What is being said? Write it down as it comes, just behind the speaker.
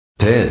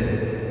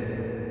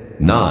10,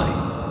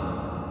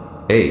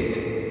 9,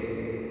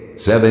 8,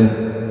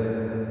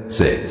 7,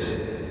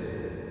 6,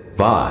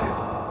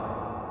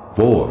 5,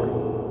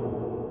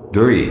 4,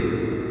 3,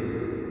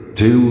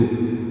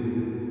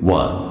 2,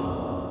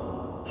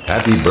 1.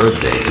 Happy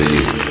birthday to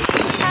you.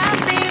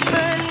 Happy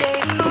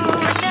birthday,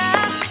 Pooja.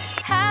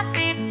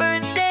 Happy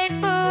birthday,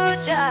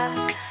 Pooja.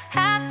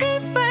 Happy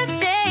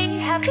birthday,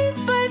 happy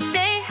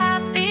birthday,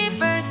 happy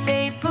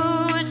birthday,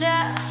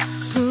 Pooja.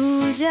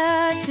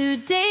 Pooja,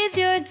 today's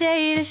your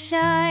day to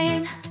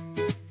shine.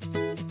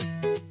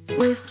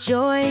 With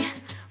joy,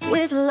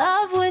 with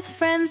love, with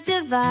friends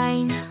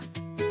divine.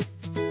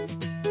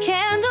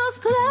 Candles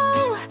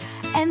glow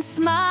and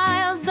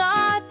smiles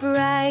are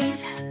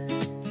bright.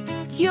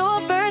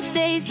 Your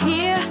birthday's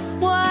here,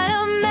 what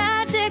a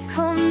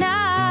magical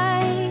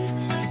night.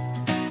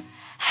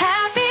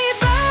 Happy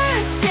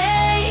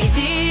birthday,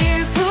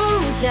 dear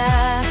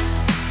Pooja.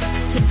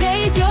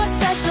 Today's your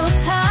special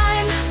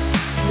time.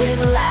 With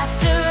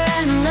laughter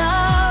and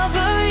love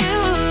for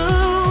you,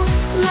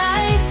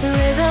 life's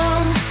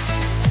rhythm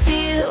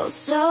feels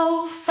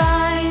so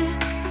fine.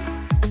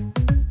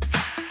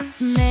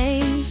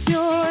 May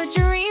your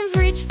dreams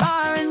reach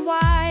far and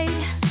wide,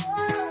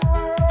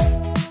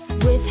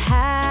 with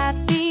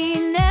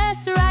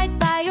happiness right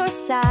by your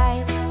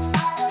side.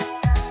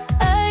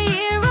 A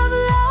year of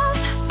love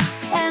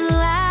and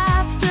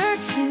laughter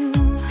too.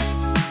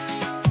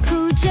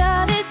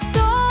 Pooja, this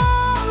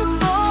song's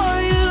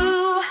for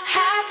you.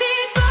 Happy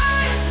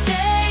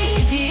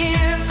birthday,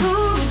 dear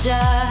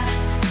Pooja.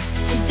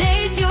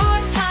 Today's your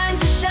time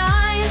to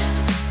shine.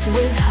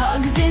 With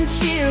hugs and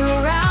cheer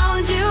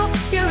around you,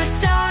 you're a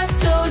star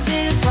so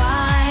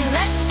divine.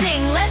 Let's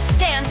sing, let's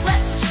dance,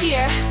 let's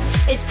cheer.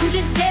 It's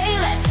Pooja's day,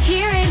 let's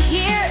hear it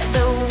here.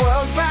 The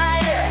world's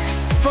brighter,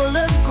 full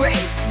of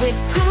grace, with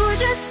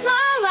Pooja's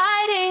smile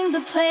lighting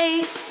the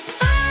place.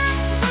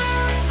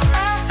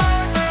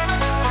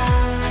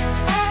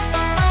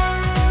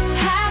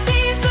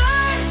 Happy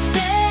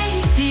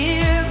birthday,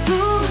 dear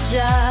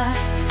Pooja.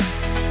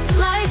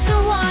 Life's a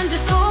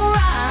wonderful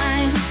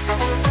rhyme.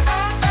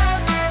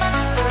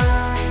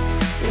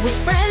 With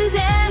friends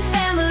and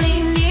family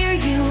near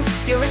you,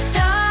 you're a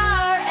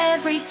star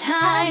every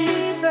time.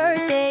 Happy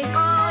birthday,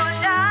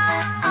 Pooja.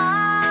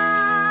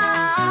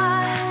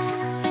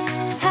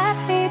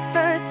 Happy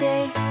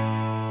birthday,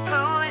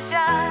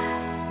 Pooja.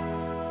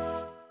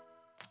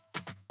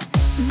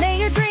 May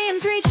your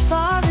dreams reach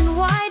far and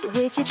wide.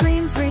 With your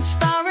dreams reach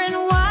far and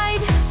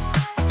wide.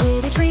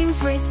 With your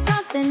dreams raise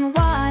something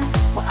wide.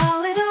 We're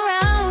all in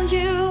around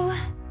you.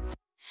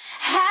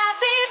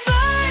 Happy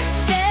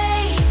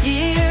birthday,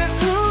 dear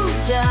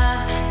Pooja.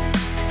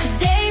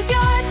 Today's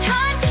your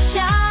time to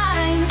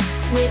shine.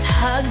 With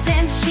hugs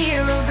and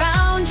cheer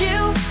around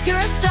you, you're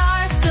a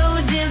star so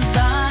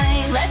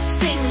divine. Let's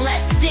sing,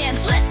 let's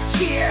dance, let's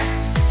cheer.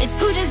 It's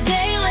Pooja's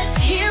day, let's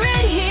hear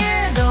it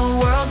here. The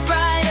world's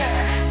brighter,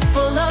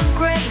 full of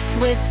grace,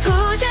 with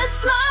Pooja's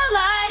smile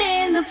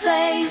lighting the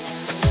place.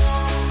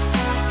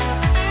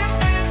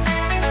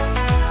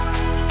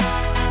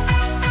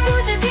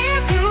 Pooja, dear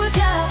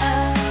Pooja.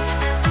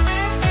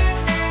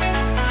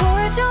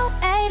 Cordial,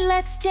 hey,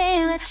 let's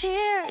dance, let's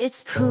cheer.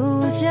 It's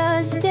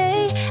Pooja's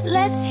day,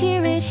 let's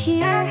hear it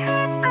here.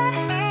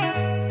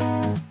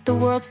 The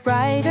world's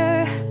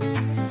brighter,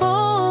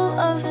 full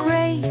of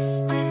grace,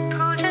 with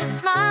Pooja's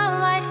smile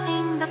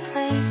lighting the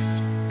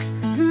place.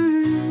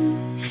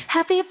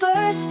 Happy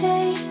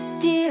birthday,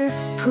 dear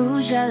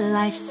Pooja.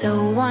 Life's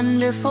so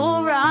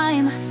wonderful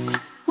rhyme.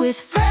 With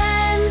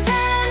friends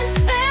and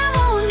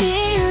family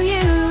near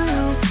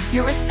you,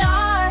 you're a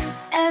star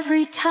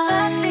every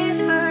time. Happy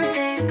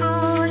birthday,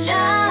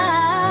 Pooja.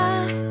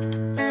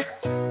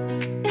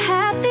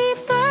 Happy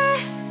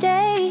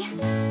birthday,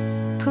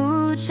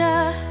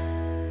 Pooja.